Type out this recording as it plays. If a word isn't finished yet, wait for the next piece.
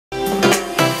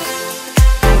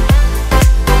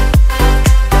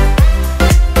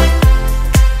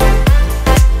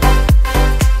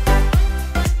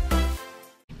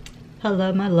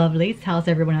Hello my lovelies, how's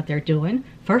everyone out there doing?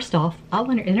 First off, I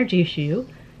want to introduce you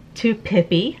to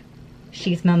Pippi.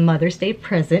 She's my Mother's Day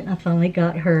present. I finally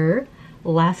got her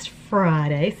last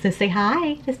Friday. So say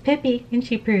hi, it's Pippi. Isn't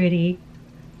she pretty?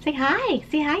 Say hi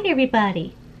to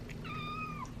everybody.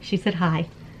 She said hi.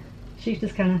 She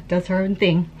just kind of does her own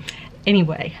thing.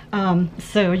 Anyway,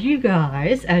 so you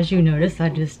guys, as you notice, I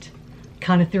just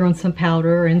kind of threw on some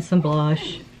powder and some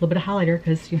blush, a little bit of highlighter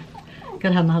because you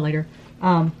gotta have my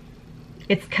highlighter.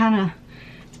 It's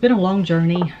been a long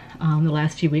journey the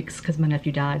last few weeks because my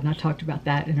nephew died, and I talked about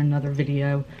that in another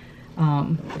video.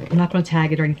 I'm not going to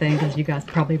tag it or anything because you guys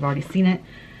probably have already seen it.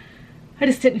 I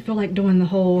just didn't feel like doing the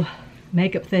whole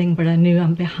makeup thing, but I knew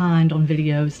I'm behind on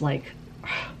videos, like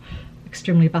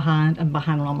extremely behind. I'm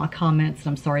behind on all my comments,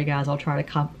 and I'm sorry guys. I'll try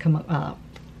to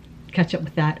catch up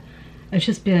with that. It's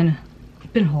just been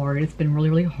hard. It's been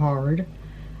really hard.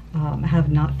 I have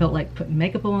not felt like putting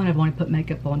makeup on. I've only put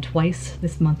makeup on twice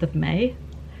this month of May,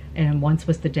 and once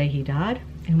was the day he died,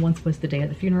 and once was the day of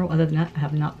the funeral. Other than that, I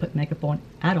have not put makeup on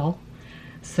at all.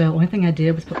 So the only thing I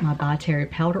did was put my Beaute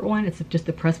powder on. It's just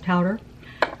the pressed powder.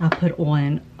 I put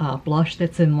on blush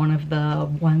that's in one of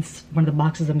the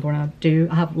boxes I'm going to do.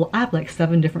 I have like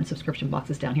 7 different subscription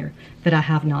boxes down here that I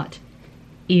have not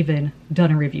even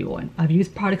done a review on. I've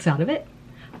used products out of it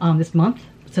this month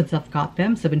since I've got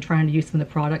them, so I've been trying to use some of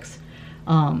the products.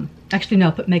 Actually no,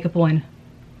 I put makeup on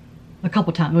a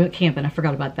couple times. We went camping, I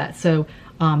forgot about that. So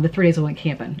the 3 days I went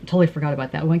camping, totally forgot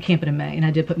about that. We went camping in May, and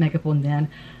I did put makeup on then.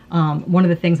 One of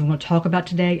the things I'm going to talk about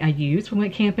today I used when we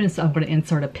went camping, so I'm going to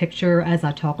insert a picture as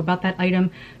I talk about that item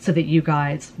so that you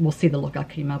guys will see the look I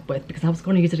came up with, because I was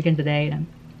going to use it again today and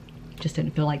I just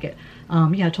didn't feel like it.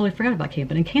 Yeah, I totally forgot about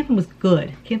camping, and camping was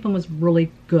good. Camping was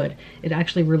really good. It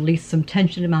actually released some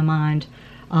tension in my mind.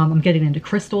 I'm getting into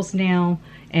crystals now,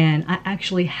 and I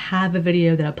actually have a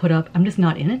video that I put up. I'm just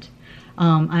not in it.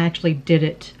 I actually did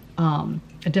it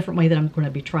a different way that I'm going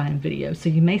to be trying video. So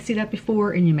you may see that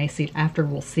before and you may see it after.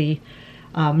 We'll see.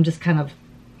 I'm just kind of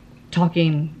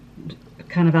talking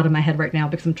kind of out of my head right now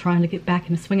because I'm trying to get back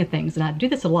in the swing of things. And I do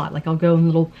this a lot. Like I'll go in a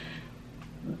little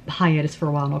hiatus for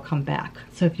a while and I'll come back.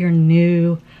 So if you're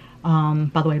new, by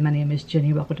the way, my name is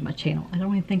Jenny. Welcome to my channel. I don't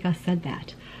even think I said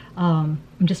that. I'm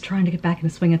just trying to get back in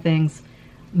the swing of things.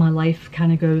 My life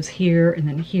kind of goes here and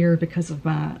then here because of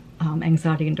my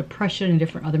anxiety and depression and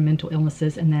different other mental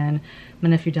illnesses. And then my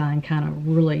nephew dying kind of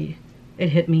really, it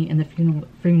hit me in the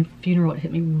funeral. It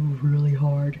hit me really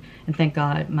hard. And thank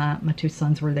God my 2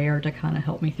 sons were there to kind of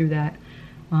help me through that.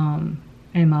 And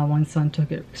my one son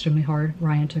took it extremely hard.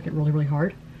 Ryan took it really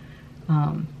hard.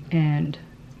 And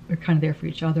we're kind of there for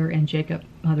each other. And Jacob,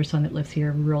 my other son that lives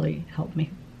here, really helped me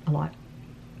a lot.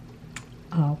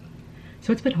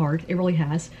 So it's been hard, it really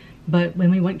has. But when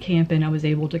we went camping, I was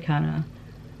able to kind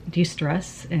of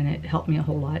de-stress, and it helped me a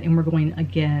whole lot. And we're going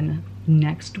again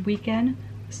next weekend,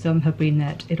 so I'm hoping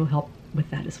that it'll help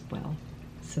with that as well.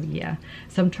 So yeah,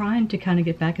 so I'm trying to kind of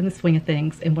get back in the swing of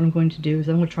things, and what I'm going to do is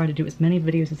I'm going to try to do as many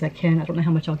videos as I can. I don't know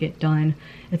how much I'll get done.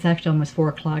 It's actually almost 4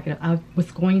 o'clock. I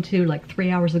was going to, like 3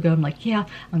 hours ago, I'm like, yeah,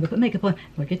 I'm going to put makeup on,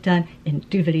 we'll get done and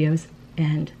do videos,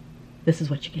 and this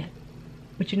is what you get.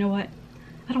 But you know what?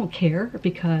 I don't care,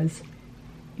 because,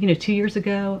 you know, 2 years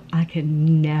ago, I could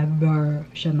never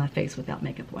show my face without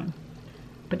makeup on.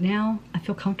 But now I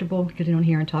feel comfortable getting on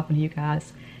here and talking to you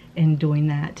guys and doing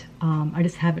that. I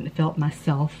just haven't felt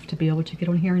myself to be able to get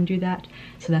on here and do that.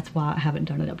 So that's why I haven't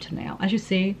done it up to now. As you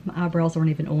see, my eyebrows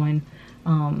aren't even on.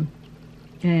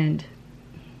 And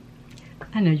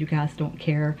I know you guys don't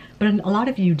care, but a lot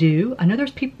of you do. I know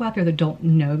there's people out there that don't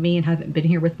know me and haven't been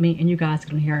here with me, and you guys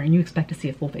get on here and you expect to see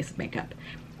a full face of makeup.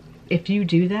 If you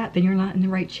do that, then you're not in the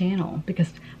right channel,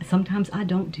 because sometimes I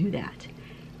don't do that,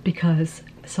 because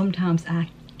sometimes I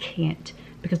can't,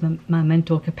 because my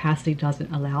mental capacity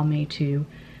doesn't allow me to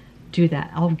do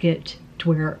that. I'll get to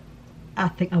where I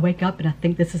think I wake up and I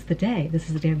think this is the day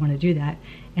I want to do that,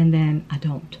 and then I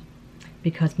don't,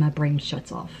 because my brain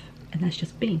shuts off. And that's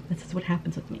just me. This is what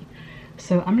happens with me.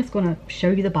 So I'm just going to show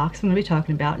you the box I'm going to be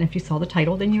talking about. And if you saw the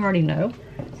title, then you already know.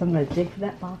 So I'm going to dig for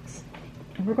that box.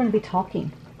 And we're going to be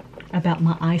talking about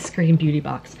my Eyescream Beauty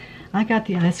box. I got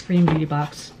the Eyescream Beauty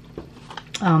box.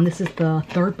 This is the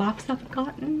 3rd box I've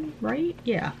gotten, right?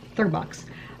 Yeah, 3rd box.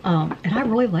 And I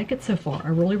really like it so far. I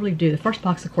really do. The first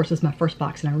box, of course, is my first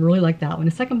box, and I really like that one.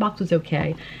 The second box was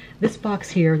okay. This box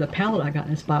here, the palette I got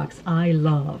in this box, I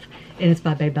love. And it's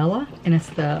by Babez, and it's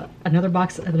another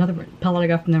palette I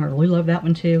got from them. I really love that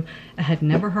one too. I had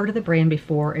never heard of the brand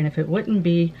before, and if it wouldn't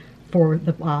be for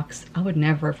the box, I would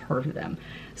never have heard of them.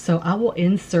 So I will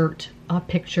insert a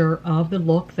picture of the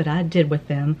look that I did with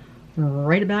them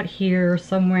right about here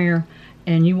somewhere,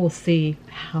 and you will see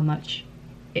how much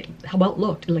how well it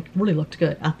looked. It really looked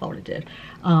good. I thought it did.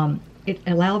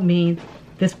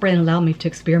 This brand allowed me to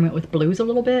experiment with blues a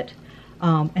little bit,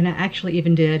 and I actually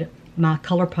even did my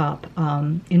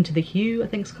ColourPop Into the Hue, I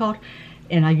think it's called,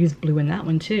 and I used blue in that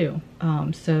one too.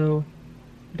 So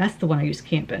that's the one I used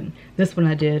camping. This one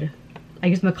I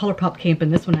used my ColourPop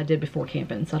camping. This one I did before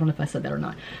camping, so I don't know if I said that or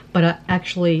not. But I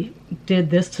actually did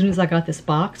this as soon as I got this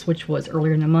box, which was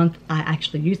earlier in the month. I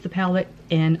actually used the palette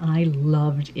and I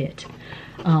loved it.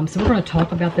 So we're going to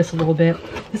talk about this a little bit.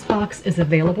 This box is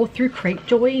available through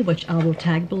Cratejoy, which I will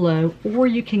tag below, or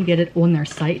you can get it on their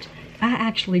site. I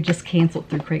actually just canceled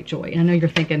through Cratejoy. And I know you're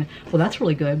thinking, well, that's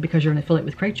really good because you're an affiliate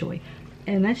with Cratejoy.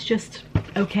 And that's just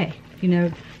okay. You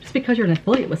know, just because you're an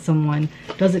affiliate with someone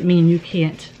doesn't mean you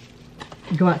can't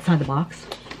go outside the box.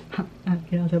 But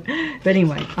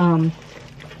anyway,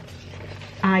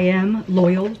 I am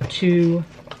loyal to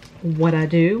what I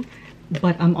do,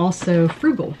 but I'm also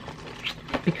frugal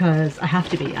because I have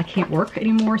to be. I can't work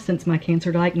anymore since my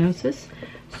cancer diagnosis.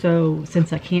 So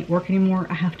since I can't work anymore,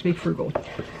 I have to be frugal.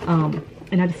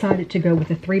 And I decided to go with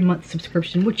a 3-month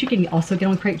subscription, which you can also get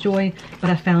on Cratejoy, but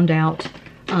I found out,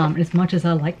 as much as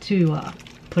I like to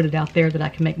put it out there that I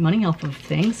can make money off of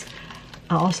things,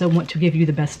 I also want to give you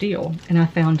the best deal. And I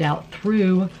found out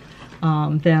through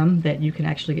them that you can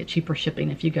actually get cheaper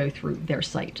shipping if you go through their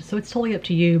site. So it's totally up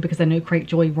to you, because I know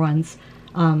Cratejoy runs,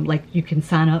 like you can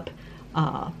sign up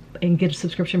and get a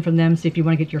subscription from them. So if you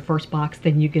want to get your first box,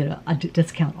 then you get a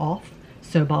discount off.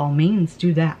 So by all means,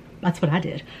 do that. That's what I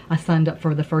did. I signed up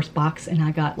for the first box and I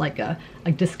got like a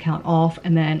discount off,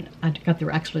 and then I got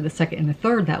there actually the second and the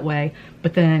third that way.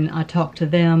 But then I talked to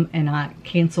them and I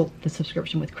canceled the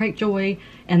subscription with Cratejoy,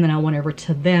 and then I went over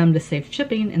to them to save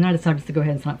shipping, and I decided to go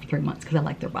ahead and sign up for 3 months because I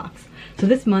like their box. So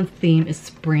this month's theme is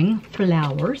spring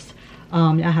flowers.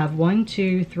 I have 1,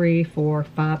 2, 3, 4,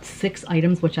 5, 6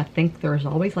 items, which I think there's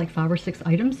always like 5 or 6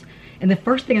 items. And the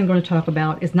first thing I'm going to talk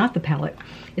about is not the palette.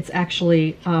 It's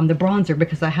actually the bronzer,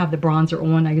 because I have the bronzer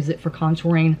on. I use it for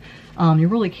contouring. You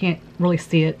really can't really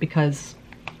see it because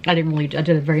I did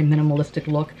a very minimalistic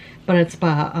look. But it's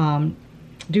by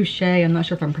Douche. I'm not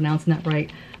sure if I'm pronouncing that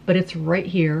right. But it's right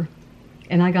here.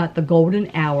 And I got the golden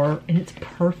hour, and it's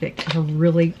perfect. I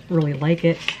really, really like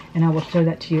it. And I will show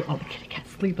that to you. Oh, the kitty cat's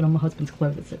sleeping on my husband's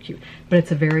clothes. It's so cute. But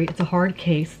it's a hard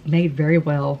case, made very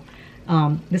well.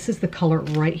 This is the color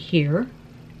right here.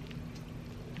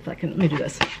 If I can, let me do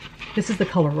this. This is the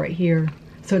color right here.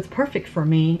 So it's perfect for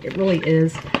me. It really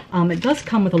is. It does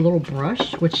come with a little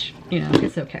brush, which, you know,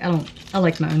 it's okay. I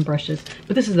like my own brushes,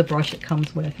 but this is the brush it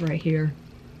comes with right here.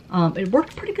 It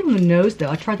worked pretty good on the nose though.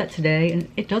 I tried that today and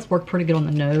it does work pretty good on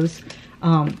the nose.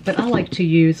 But I like to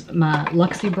use my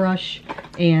Luxie brush,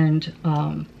 and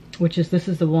this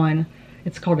is the one.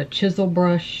 It's called a chisel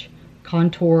brush,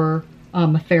 contour,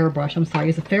 a fair brush. I'm sorry,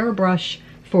 it's a fair brush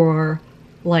for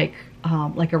like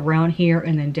around here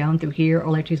and then down through here. I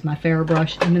like to use my fair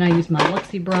brush, and then I use my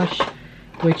Luxie brush,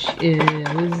 which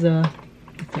is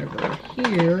it's over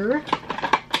here.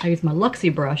 I use my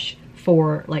Luxie brush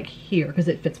for like here because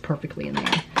it fits perfectly in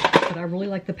there. But I really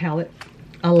like the palette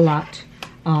a lot.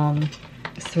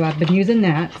 So I've been using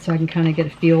that so I can kind of get a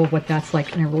feel of what that's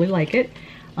like, and I really like it.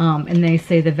 And they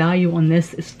say the value on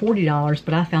this is $40,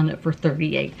 but I found it for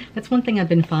 $38. That's one thing I've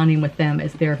been finding with them,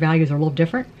 is their values are a little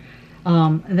different.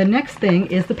 The next thing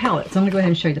is the palette. So I'm gonna go ahead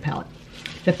and show you the palette.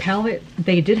 The palette,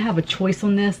 they did have a choice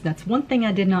on this. That's one thing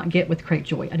I did not get with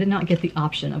Cratejoy. I did not get the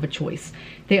option of a choice.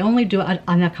 They only do, I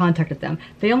contacted them.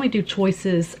 They only do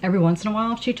choices every once in a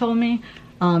while, she told me.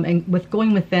 And with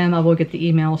going with them, I will get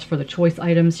the emails for the choice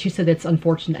items. She said it's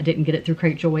unfortunate I didn't get it through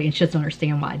Cratejoy, and she doesn't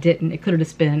understand why I didn't. It could have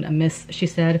just been a miss, she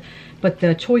said. But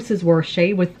the choices were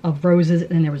Shade of Roses,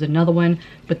 and then there was another one.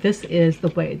 But this is the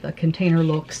way the container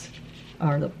looks,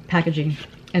 or the packaging,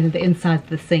 and then the inside's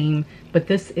the same. But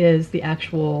this is the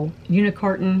actual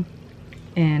unicarton,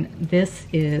 and this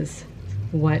is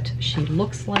what she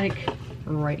looks like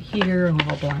right here.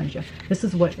 I'll blind you. This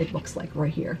is what it looks like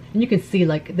right here, and you can see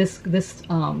like this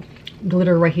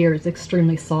glitter right here is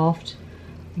extremely soft.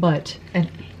 But, and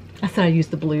I said I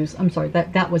used the blues. I'm sorry,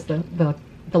 that was the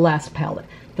last palette.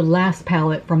 The last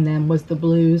palette from them was the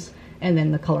blues, and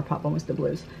then the ColourPop one was the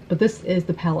blues. But this is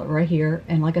the palette right here,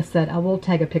 and like I said, I will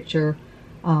tag a picture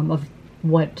of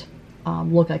what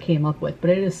look I came up with. But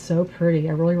it is so pretty.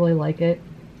 I really, really like it.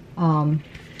 And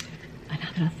now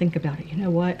that I think about it, you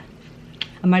know what?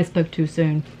 I might have spoke too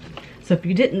soon. So if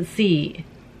you did not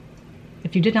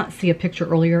see a picture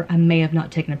earlier, I may have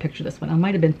not taken a picture of this one. I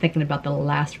might have been thinking about the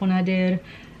last one I did.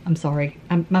 I'm sorry,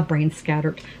 my brain's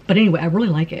scattered. But anyway, I really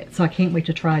like it, so I can't wait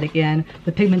to try it again.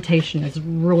 The pigmentation is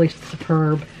really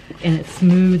superb, and it's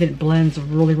smooth, and it blends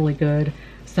really, really good.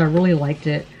 So I really liked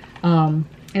it. And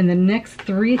the next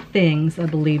 3 things, I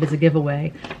believe, is a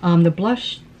giveaway. The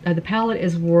blush, the palette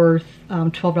is worth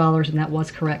 $12, and that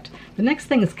was correct. The next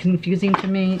thing is confusing to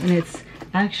me, and it's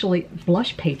actually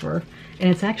blush paper, and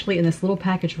it's actually in this little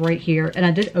package right here. And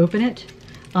I did open it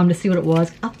to see what it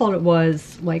was. I thought it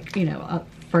was like, you know, a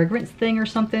fragrance thing or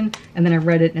something, and then I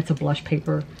read it and it's a blush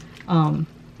paper.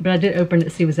 But I did open it to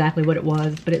see exactly what it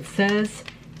was, but it says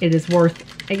it is worth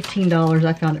 $18.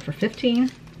 I found it for $15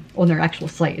 on their actual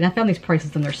site, and I found these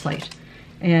prices on their site.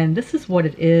 And this is what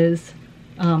it is.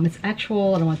 It's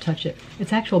actual, I don't want to touch it,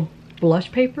 it's actual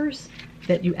blush papers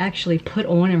that you actually put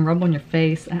on and rub on your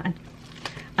face.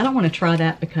 I don't want to try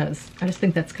that because I just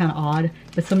think that's kind of odd,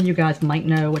 but some of you guys might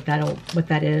know what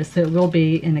that is. So it will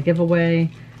be in a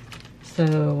giveaway.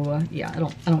 So yeah, I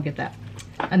don't get that.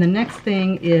 And the next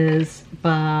thing is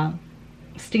by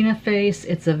Stina Face.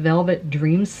 It's a Velvet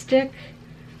Dream Stick.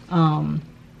 And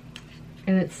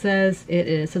it says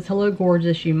hello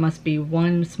gorgeous, you must be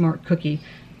one smart cookie.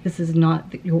 This is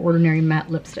not your ordinary matte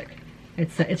lipstick.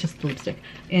 It's just lipstick.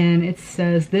 And it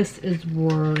says this is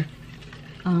worth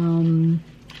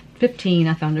 15.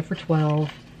 I found it for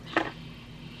 12.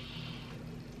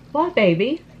 What,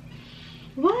 baby?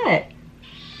 What?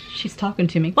 She's talking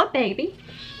to me. What, baby?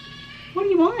 What do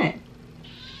you want?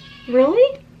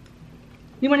 Really?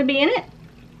 You want to be in it?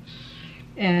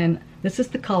 And this is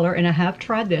the color, and I have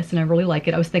tried this, and I really like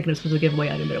it. I was thinking this was a giveaway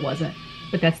item, but it wasn't.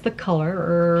 But that's the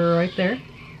color right there.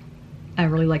 I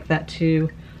really like that too.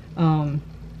 I'm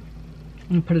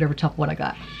gonna put it over top of what I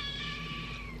got.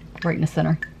 Right in the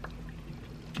center.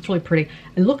 It's really pretty.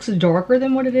 It looks darker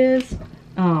than what it is.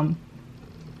 Where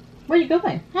are you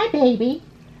going? Hi, baby.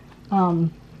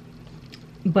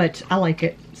 But I like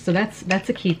it. So that's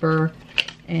a keeper.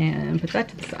 And put that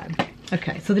to the side.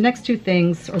 Okay, so the next 2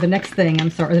 things, or the next thing, I'm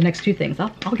sorry, or the next 2 things, I'll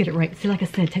get it right. See, like I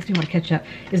said, it takes me a while to catch up.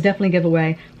 Is definitely a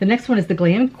giveaway. The next one is the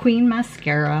Glam Queen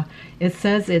Mascara. It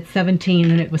says it's $17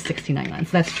 and it was $16.99,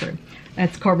 so that's true.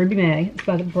 That's Sugabee May. It's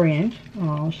by the brand.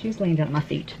 Oh, she's laying down at my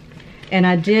feet. And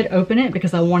I did open it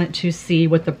because I wanted to see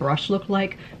what the brush looked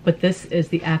like, but this is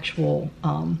the actual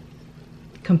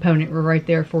component right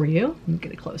there for you. Let me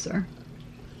get it closer.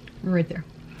 Right there.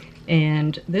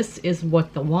 And this is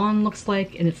what the wand looks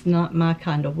like, and it's not my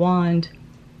kind of wand.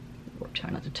 We'll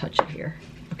try not to touch it here.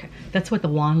 Okay, that's what the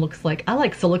wand looks like. I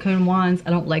like silicone wands.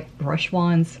 I don't like brush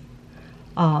wands.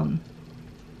 If I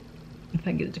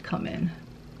can get it to come in.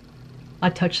 I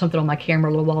touched something on my camera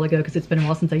a little while ago because it's been a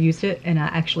while since I used it, and I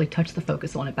actually touched the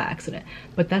focus on it by accident.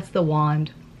 But that's the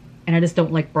wand, and I just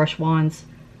don't like brush wands,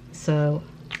 so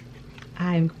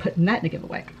I'm putting that in a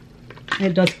giveaway. And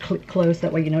it does click close,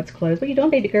 that way you know it's closed. What are you doing,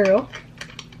 baby girl?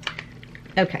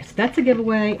 Okay, so that's a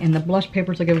giveaway, and the blush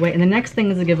paper's a giveaway, and the next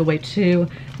thing is a giveaway too.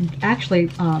 Actually,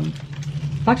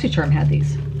 BoxyCharm had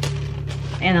these,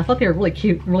 and I thought they were really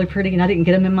cute, really pretty, and I didn't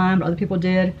get them in mine, but other people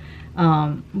did.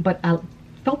 But I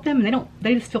felt them, and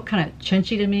they just feel kind of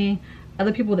chinchy to me.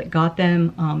 Other people that got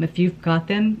them, if you've got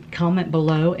them, comment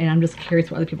below, and I'm just curious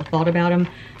what other people thought about them.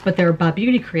 But they're by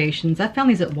Beauty Creations. I found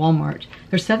these at Walmart.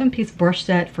 They're 7-piece brush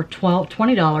set for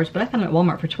 $20, but I found them at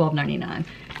Walmart for $12.99.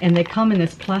 And they come in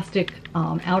this plastic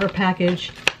outer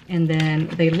package, and then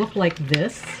they look like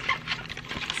this.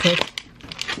 So,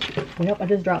 nope, I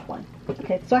just dropped one.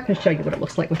 Okay, so I can show you what it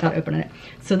looks like without opening it.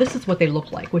 So this is what they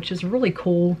look like, which is really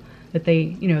cool that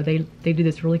they, you know, they do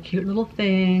this really cute little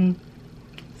thing.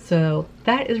 So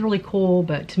that is really cool,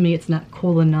 but to me it's not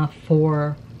cool enough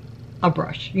for a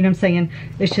brush. You know what I'm saying?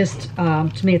 It's just,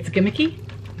 to me it's gimmicky,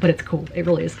 but it's cool. It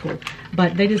really is cool.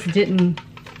 But they just didn't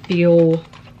feel,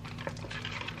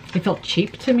 they felt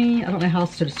cheap to me. I don't know how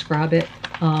else to describe it.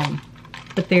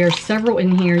 But there's several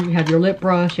in here. You have your lip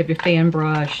brush, you have your fan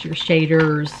brush, your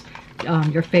shaders,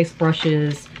 your face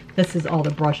brushes. This is all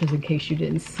the brushes in case you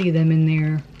didn't see them in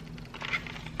there.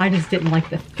 I just didn't like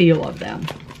the feel of them.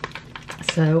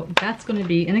 So that's going to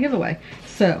be in a giveaway.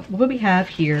 So what we have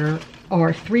here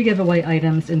are 3 giveaway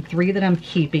items and 3 that I'm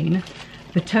keeping.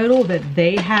 The total that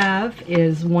they have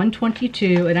is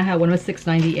 $122, and I have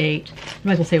 $106.98. I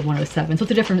might as well say $107, so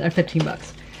it's a difference of 15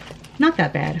 bucks. Not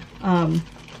that bad.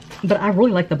 But I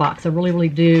really like the box. I really, really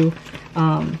do.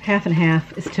 Half and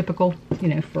half is typical, you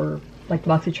know, for like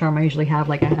BoxyCharm. I usually have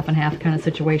like a half and half kind of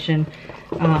situation.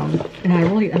 And I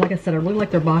really, like I said, I really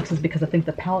like their boxes because I think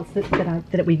the palettes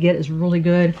that we get is really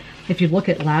good. If you look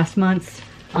at last month's,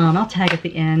 I'll tag at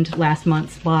the end, last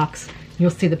month's box, you'll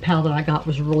see the palette that I got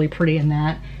was really pretty in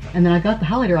that. And then I got the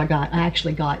highlighter I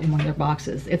actually got in one of their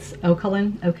boxes. It's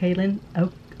Okalin,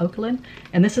 Oakland,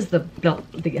 and this is the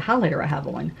highlighter I have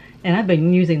on, and I've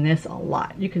been using this a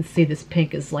lot. You can see this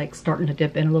pink is like starting to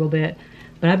dip in a little bit,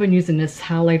 but I've been using this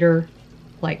highlighter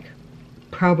like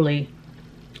probably,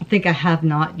 I think I have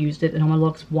not used it in all my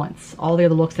looks once. All the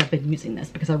other looks I've been using this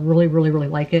because I really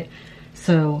like it.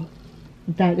 So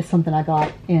that is something I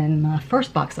got in my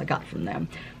first box I got from them.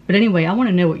 But anyway, I want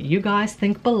to know what you guys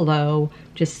think below.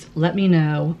 Just let me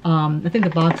know. I think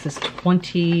the box is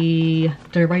 20,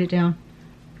 did I write it down?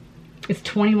 It's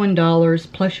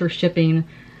 $21 plus your shipping.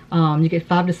 You get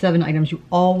 5 to 7 items. You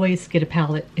always get a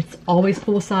palette. It's always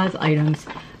full-size items.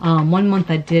 One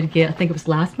month I did get, I think it was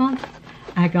last month,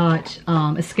 I got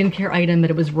a skincare item, but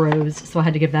it was rose, so I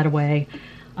had to give that away.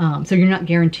 So you're not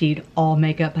guaranteed all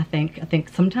makeup, I think. I think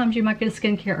sometimes you might get a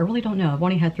skincare. I really don't know. I've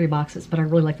only had 3 boxes, but I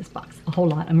really like this box a whole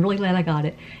lot. I'm really glad I got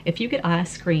it. If you get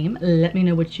Eyescream, let me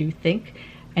know what you think.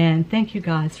 And thank you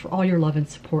guys for all your love and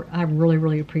support. I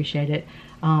really appreciate it.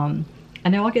 I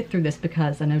know I'll get through this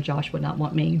because I know Josh would not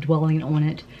want me dwelling on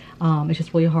it. It's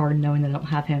just really hard knowing that I don't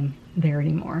have him there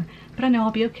anymore. But I know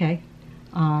I'll be okay.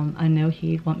 I know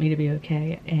he'd want me to be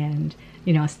okay. And,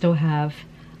 you know, I still have,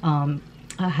 I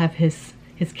have his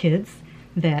kids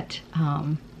that,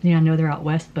 you know, I know they're out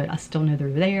west, but I still know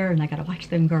they're there, and I gotta watch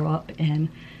them grow up and,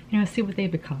 you know, see what they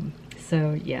become.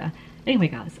 So, yeah. Anyway,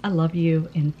 guys, I love you,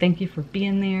 and thank you for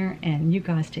being there, and you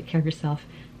guys take care of yourself.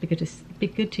 Be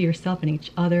good to yourself and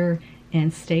each other,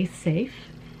 and stay safe.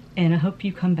 And I hope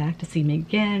you come back to see me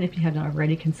again. If you haven't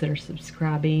already, consider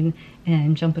subscribing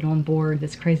and jumping on board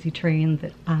this crazy train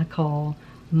that I call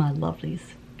my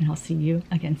lovelies. And I'll see you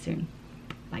again soon.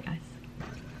 Bye, guys.